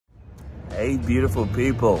Hey, beautiful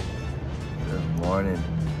people. Good morning.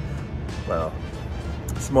 Well,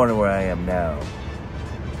 it's morning where I am now.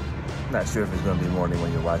 Not sure if it's going to be morning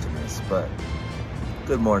when you're watching this, but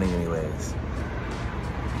good morning anyways.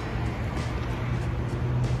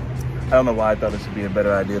 I don't know why I thought this would be a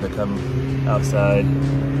better idea to come outside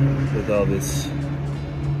with all this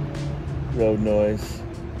road noise.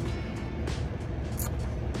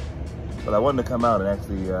 But I wanted to come out and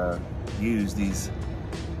actually use these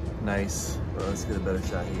nice, well, let's get a better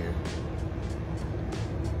shot here.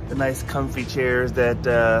 The nice comfy chairs that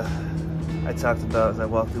I talked about as I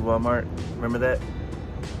walked through Walmart. Remember that?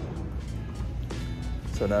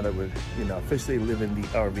 So now that we're, officially living the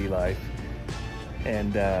RV life,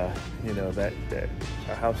 and that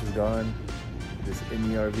our house is gone, just in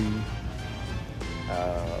the RV,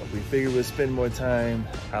 we figured we'd spend more time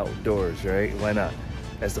outdoors, right? Why not?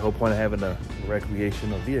 That's the whole point of having a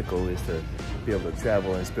recreational vehicle, is to be able to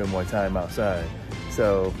travel and spend more time outside.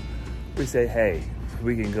 So we say, hey,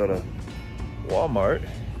 we can go to Walmart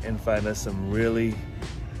and find us some really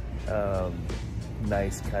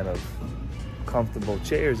nice kind of comfortable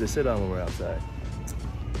chairs to sit on when we're outside.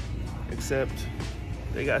 Except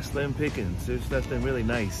they got slim pickings. There's nothing really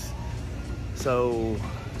nice. So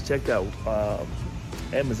checked out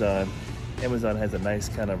Amazon. Amazon has a nice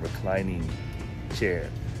kind of reclining chair,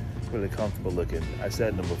 really comfortable looking. I've sat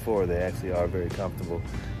in them before. They actually are very comfortable.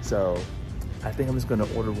 So I think I'm just gonna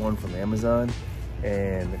order one from Amazon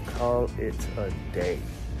and call it a day.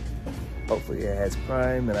 Hopefully it has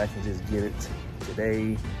Prime and I can just get it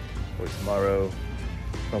today or tomorrow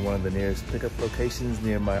from one of the nearest pickup locations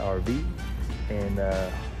near my RV, and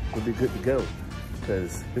we'll be good to go,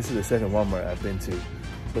 because this is the second Walmart I've been to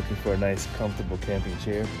looking for a nice comfortable camping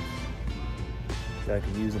chair that I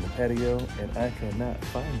can use in the patio, and I cannot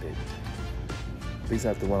find it. At least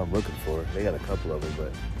not the one I'm looking for. They got a couple of them,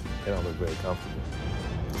 but they don't look very comfortable.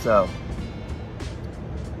 So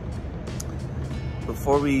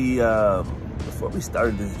before we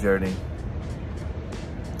started this journey,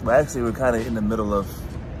 well, actually we're kind of in the middle of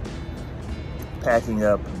packing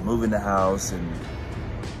up, moving the house, and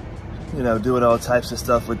doing all types of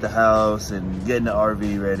stuff with the house and getting the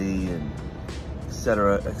RV ready, and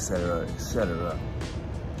etc., etc., etc.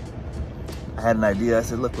 I had an idea. I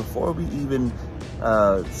said, look, before we even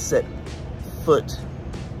set foot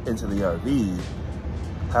into the RV,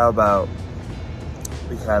 how about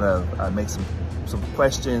we kind of make some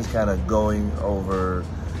questions, kind of going over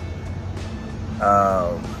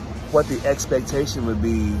what the expectation would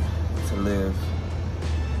be to live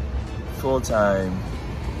full-time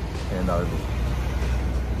in an RV.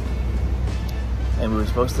 And we were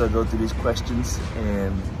supposed to go through these questions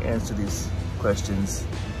and answer these questions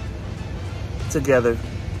together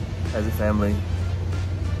as a family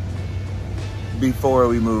before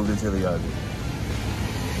we moved into the RV.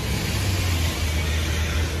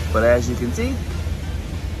 But as you can see,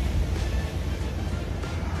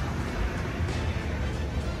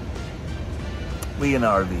 we in the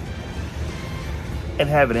RV and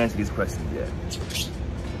haven't answered these questions yet.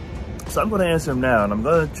 So I'm going to answer them now, and I'm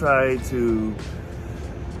going to try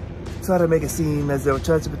to make it seem as though,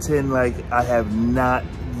 try to pretend like I have not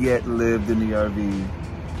yet lived in the RV.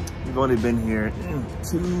 We've only been here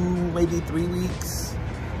 2, maybe 3 weeks.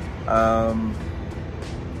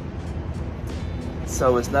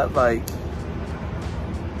 So it's not like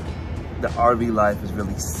the RV life is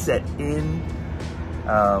really set in.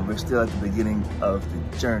 We're still at the beginning of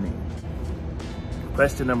the journey.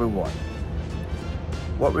 Question number 1.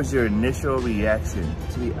 What was your initial reaction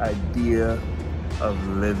to the idea of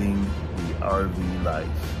living the RV life?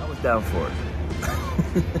 I was down for it.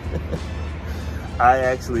 I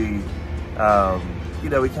actually,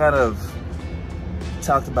 we kind of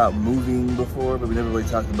talked about moving before, but we never really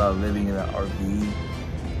talked about living in an RV.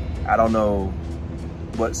 I don't know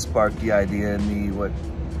what sparked the idea in me, what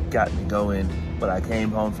got me going, but I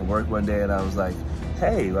came home from work one day and I was like,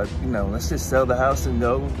 hey, let's just sell the house and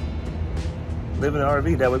go live in an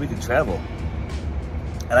RV. That way we can travel.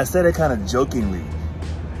 And I said it kind of jokingly.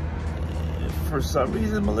 For some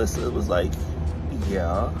reason, Melissa was like,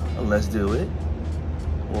 yeah, let's do it.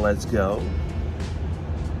 Let's go.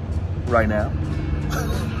 Right now.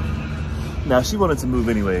 Now, she wanted to move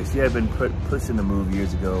anyway. She had been pushing to move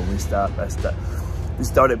years ago. We stopped. We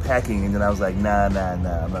started packing, and then I was like, nah, I'm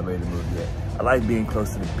not ready to move yet. I like being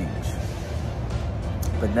close to the beach.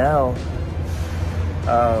 But now,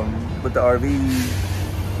 with the RV,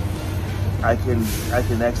 I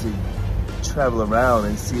can actually travel around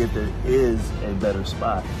and see if there is a better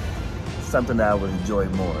spot. Something that I would enjoy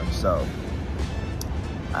more. So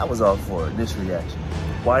I was all for it, this reaction.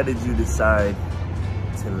 Why did you decide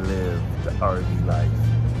to live the RV life.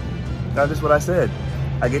 Now, just what I said.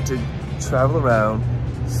 I get to travel around,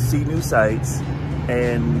 see new sights,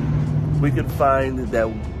 and we could find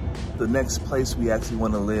that the next place we actually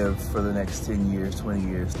want to live for the next 10 years, 20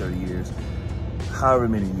 years, 30 years, however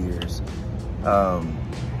many years.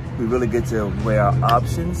 We really get to weigh our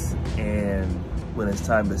options, and when it's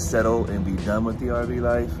time to settle and be done with the RV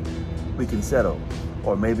life, we can settle.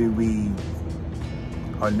 Or maybe we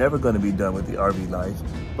are never going to be done with the RV life,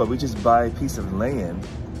 but we just buy a piece of land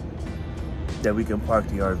that we can park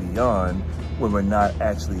the RV on when we're not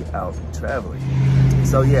actually out traveling.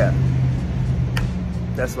 So yeah,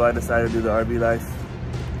 that's why I decided to do the RV life.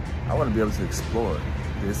 I want to be able to explore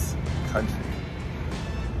this country.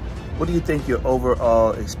 What do you think your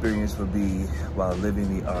overall experience would be while living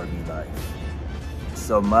the RV life?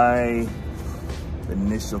 So my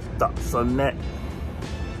initial thoughts on that: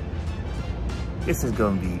 this is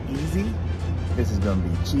gonna be easy. This is gonna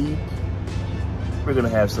be cheap. We're gonna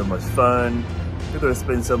have so much fun. We're gonna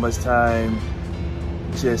spend so much time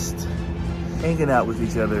just hanging out with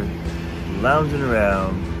each other, lounging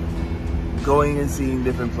around, going and seeing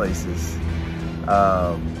different places,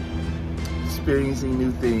 experiencing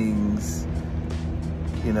new things.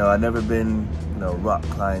 You know, I've never been, rock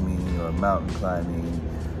climbing or mountain climbing.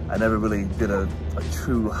 I never really did a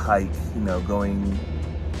true hike, going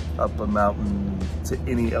up a mountain to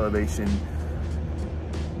any elevation,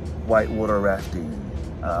 whitewater rafting.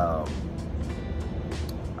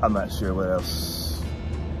 I'm not sure what else.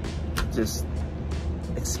 Just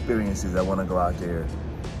experiences I want to go out there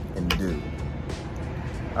and do.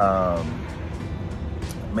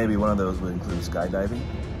 Maybe one of those would include skydiving.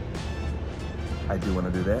 I do want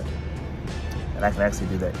to do that. And I can actually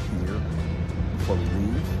do that here before we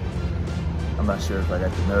leave. I'm not sure if I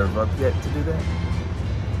got the nerve up yet to do that.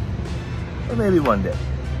 But maybe one day.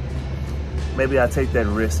 Maybe I'll take that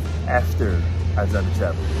risk after I've done the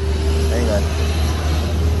travel. Hang on.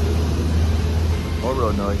 More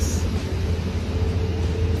road noise.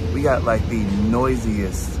 We got like the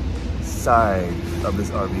noisiest side of this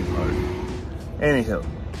RV park. Anyhow,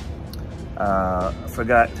 I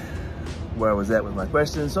forgot where I was at with my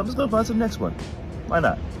questions, so I'm just gonna find some next one. Why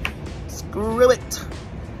not? Screw it.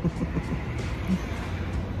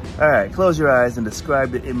 All right, close your eyes and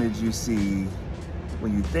describe the image you see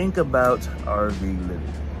when you think about RV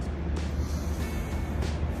living.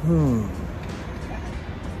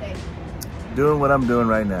 Doing what I'm doing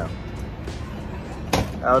right now.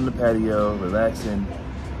 Out in the patio, relaxing.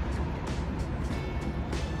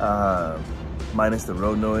 Minus the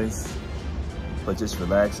road noise, but just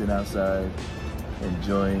relaxing outside,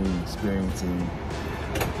 enjoying, experiencing,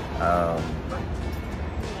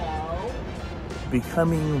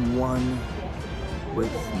 becoming one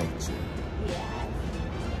with nature.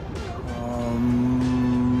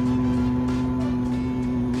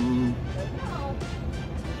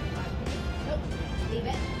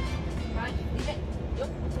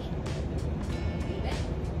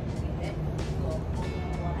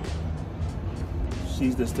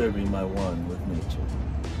 She's disturbing my one with nature.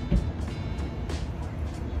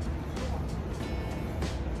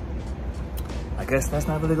 I guess that's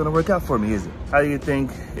not really gonna work out for me, is it? How do you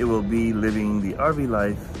think it will be living the RV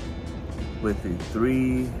life with the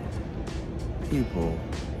 3 people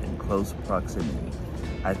in close proximity?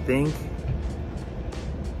 I think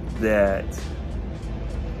that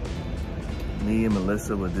me and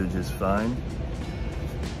Melissa would do just fine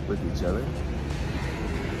with each other.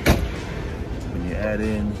 When you add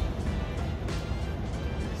in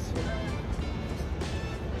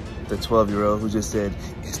the 12-year-old who just said,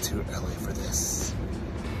 it's too early for this.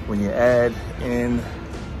 When you add in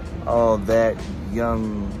all that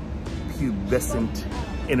young, pubescent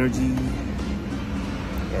energy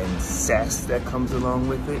and sass that comes along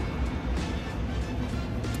with it,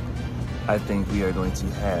 I think we are going to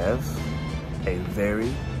have a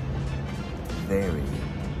very, very,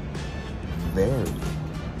 very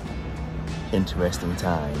interesting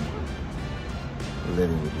time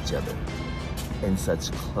living with each other in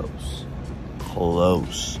such close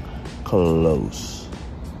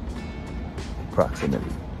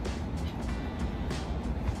proximity.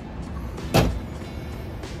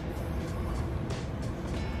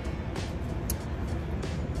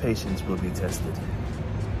 Patience will be tested.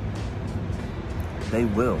 They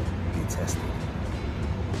will be tested.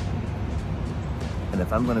 And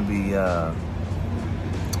if I'm going to be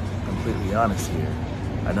completely honest here,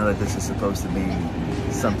 I know that this is supposed to be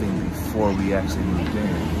something before we actually moved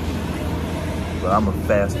in, but I'm gonna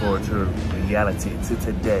fast forward to reality, to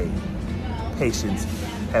today. Patience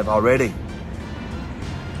have already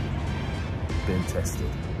been tested.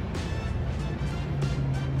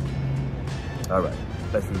 All right,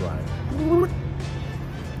 let's rewind.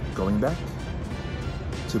 Going back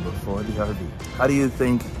to before the RV. How do you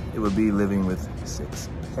think it would be living with 6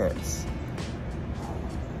 pets?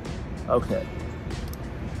 Okay,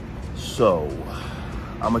 so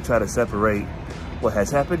I'm gonna try to separate what has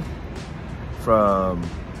happened from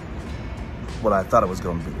what I thought it was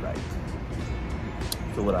gonna be like.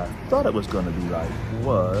 So what I thought it was gonna be like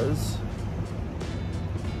was,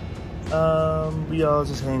 we all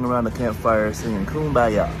just hang around the campfire singing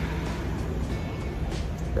Kumbaya.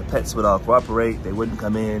 The pets would all cooperate, they wouldn't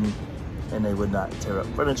come in, and they would not tear up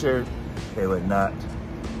furniture. They would not,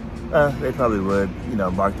 they probably would, you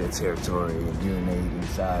know, mark their territory and urinate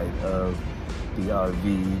inside of the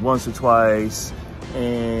RV once or twice,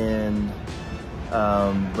 and,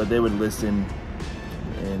 but they would listen,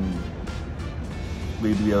 and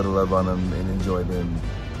we'd be able to love on them and enjoy them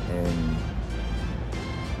and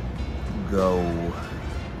go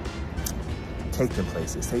take them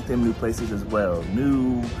places, take them new places as well,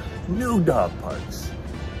 new dog parks,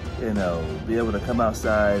 you know, be able to come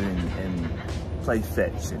outside and play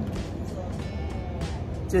fetch and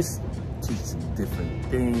just teach them different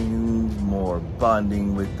things, more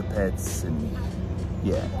bonding with the pets, and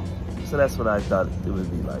yeah. So that's what I thought it would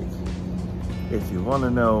be like. If you want to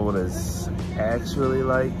know what it's actually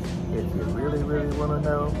like, if you really, really want to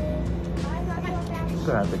know, you're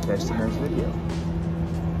gonna have to catch the next video,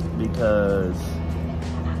 because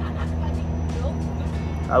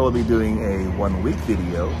I will be doing a 1-week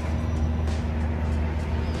video,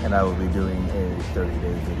 and I will be doing a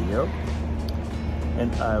 30-day video,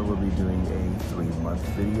 and I will be doing a 3-month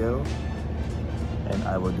video, and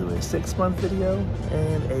I will do a 6-month video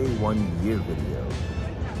and a 1-year video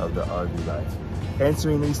of the RV life,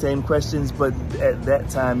 answering these same questions, but at that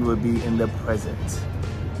time it would be in the present,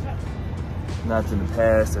 not in the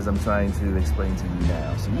past, as I'm trying to explain to you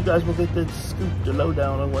now. So you guys will get the scoop, the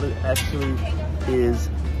lowdown on what it actually is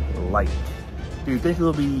like. Do you think it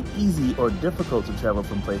will be easy or difficult to travel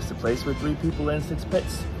from place to place with 3 people and 6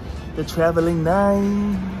 pets? The traveling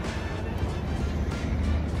 9.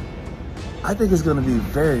 I think it's going to be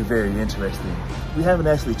very, very interesting. We haven't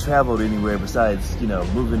actually traveled anywhere besides, you know,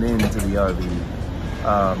 moving into the RV.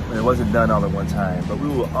 And it wasn't done all at one time, but we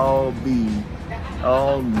will all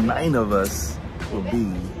 9 of us will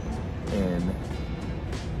be in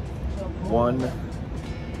one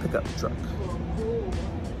pickup truck.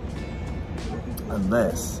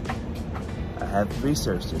 Unless, I have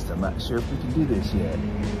researched this, I'm not sure if we can do this yet.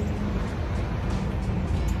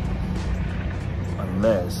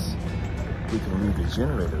 Unless we can leave the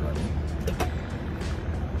generator running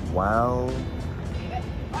while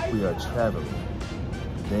we are traveling.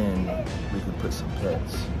 Then we can put some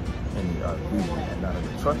pets in the RV and not in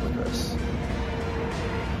the truck with us.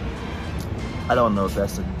 I don't know if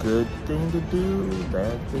that's a good thing to do,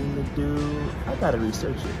 bad thing to do. I gotta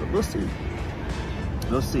research it, but we'll see.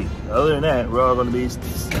 We'll see. Other than that, we're all gonna be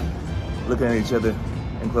looking at each other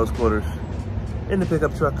in close quarters in the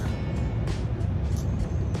pickup truck.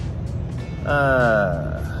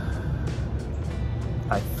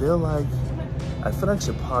 I feel like I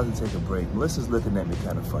should pause and take a break. Melissa's looking at me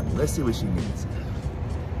kind of funny. Let's see what she needs.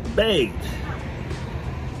 Babe,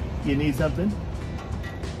 you need something?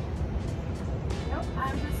 Nope,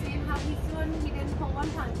 I'm just seeing how he's doing. He didn't pull one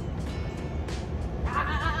punch.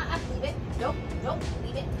 Leave it. Nope,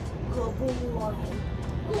 leave it. Good boy.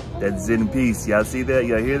 That's Zen Peace. Y'all see that?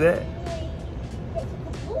 Y'all hear that?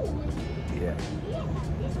 Yeah.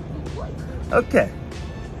 Okay.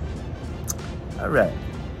 All right.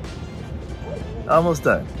 Almost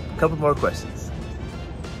done. A couple more questions.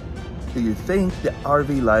 Do you think the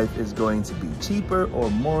RV life is going to be cheaper or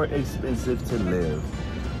more expensive to live?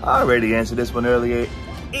 I already answered this one earlier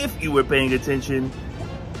if you were paying attention,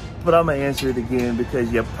 but I'm gonna answer it again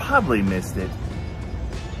because you probably missed it.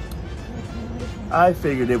 I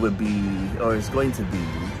figured it would be, or it's going to be,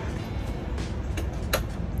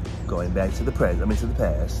 going back to the present, to the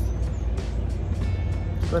past.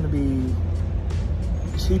 It's going to be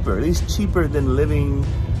cheaper, at least cheaper than living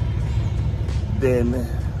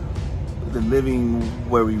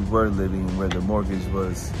where we were living, where the mortgage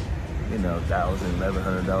was, you know, $1,000,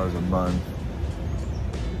 $1,100 a month.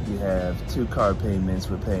 You have 2 car payments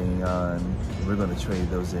we're paying on. We're going to trade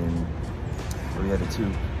those in. We had the 2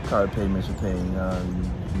 car payments we're paying on,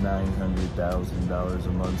 $900,000 a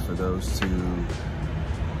month for those 2,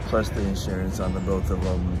 plus the insurance on the both of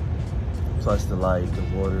them, plus the light, the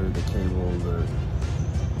water, the cable,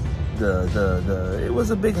 it was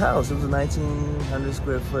a big house. It was a 1,900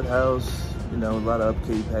 square foot house. You know, a lot of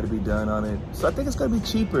upkeep had to be done on it. So I think it's gonna be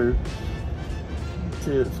cheaper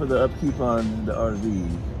for the upkeep on the RV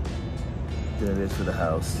than it is for the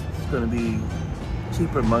house. It's gonna be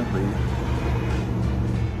cheaper monthly.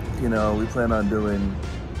 You know, we plan on doing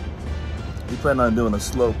a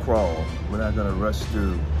slow crawl. We're not gonna rush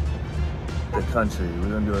through the country. We're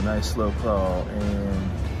gonna do a nice slow crawl,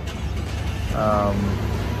 and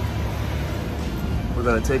we're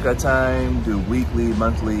gonna take our time, do weekly,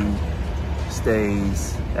 monthly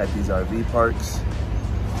stays at these RV parks,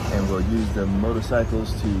 and we'll use the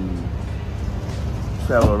motorcycles to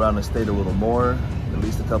travel around the state a little more, at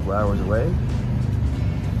least a couple hours away.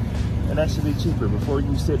 And that should be cheaper. Before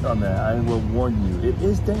you sit on that, I will warn you, it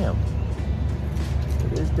is damp.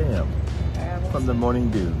 It is damp from the morning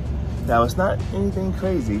dew. Now, it's not anything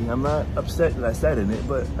crazy. I'm not upset that I sat in it,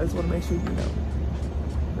 but I just want to make sure you know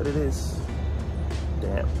that it is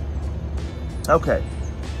damp. Okay,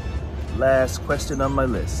 last question on my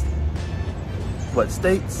list. What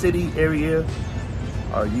state, city, area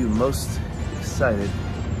are you most excited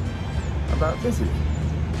about visiting?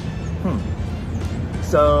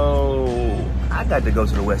 So, I got to go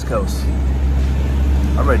to the West Coast.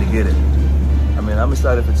 I'm ready to get it. I mean, I'm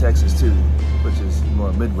excited for Texas too, which is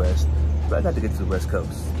more Midwest, but I got to get to the West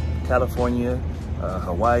Coast. California,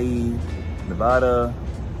 Hawaii, Nevada,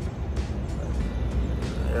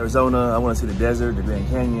 Arizona. I want to see the desert, the Grand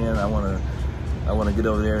Canyon. I want to get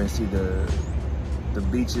over there and see the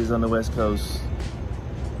beaches on the West Coast.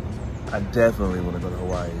 I definitely want to go to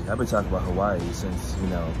Hawaii. I've been talking about Hawaii since, you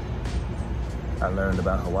know, I learned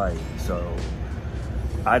about Hawaii. So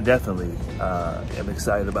I definitely am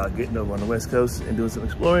excited about getting over on the West Coast and doing some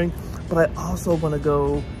exploring. But I also want to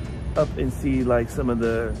go up and see like some of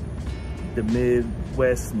the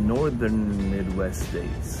Midwest, northern Midwest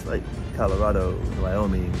states, like Colorado,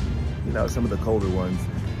 Wyoming, you know, some of the colder ones.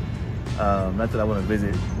 Not that I want to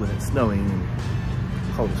visit when it's snowing and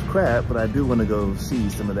cold as crap, but I do want to go see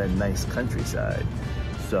some of that nice countryside.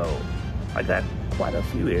 So I got quite a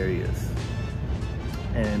few areas.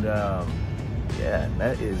 And yeah,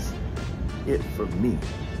 that is it for me.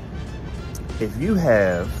 If you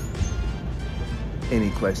have any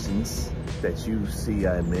questions that you see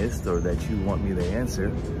I missed or that you want me to answer,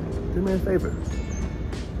 do me a favor.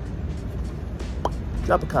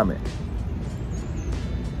 Drop a comment.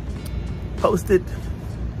 Post it.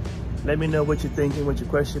 Let me know what you're thinking, what your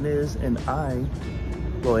question is, and I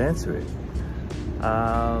will answer it.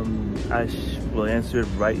 I will answer it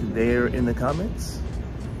right there in the comments.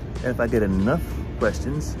 And if I get enough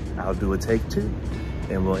questions, I'll do a take 2,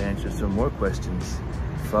 and we'll answer some more questions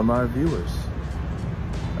from our viewers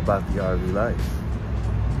about the RV life.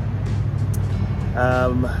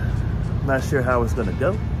 Not sure how it's gonna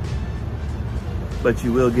go, but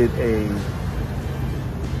you will get a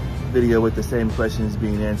video with the same questions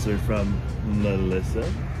being answered from Melissa.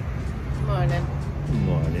 Morning.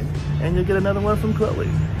 Morning. And you'll get another one from Chloe.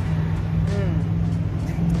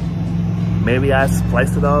 Maybe I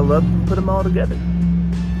spliced it all up and put them all together.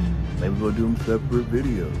 Maybe we'll do them separate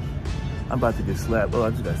videos. I'm about to get slapped. Oh, I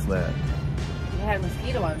just got slapped. You had a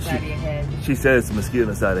mosquito on the side of your head. She said it's a mosquito on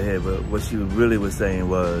the side of her head, but what she really was saying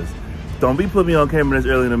was, don't be putting me on camera this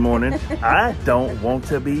early in the morning. I don't want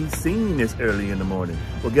to be seen this early in the morning.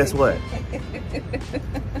 Well, guess what?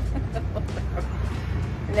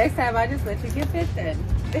 Next time, I just let you get fit then.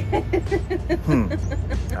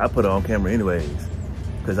 I put it on camera anyways,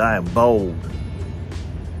 because I am bold.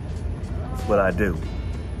 That's what I do.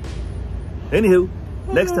 Anywho,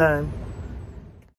 next time.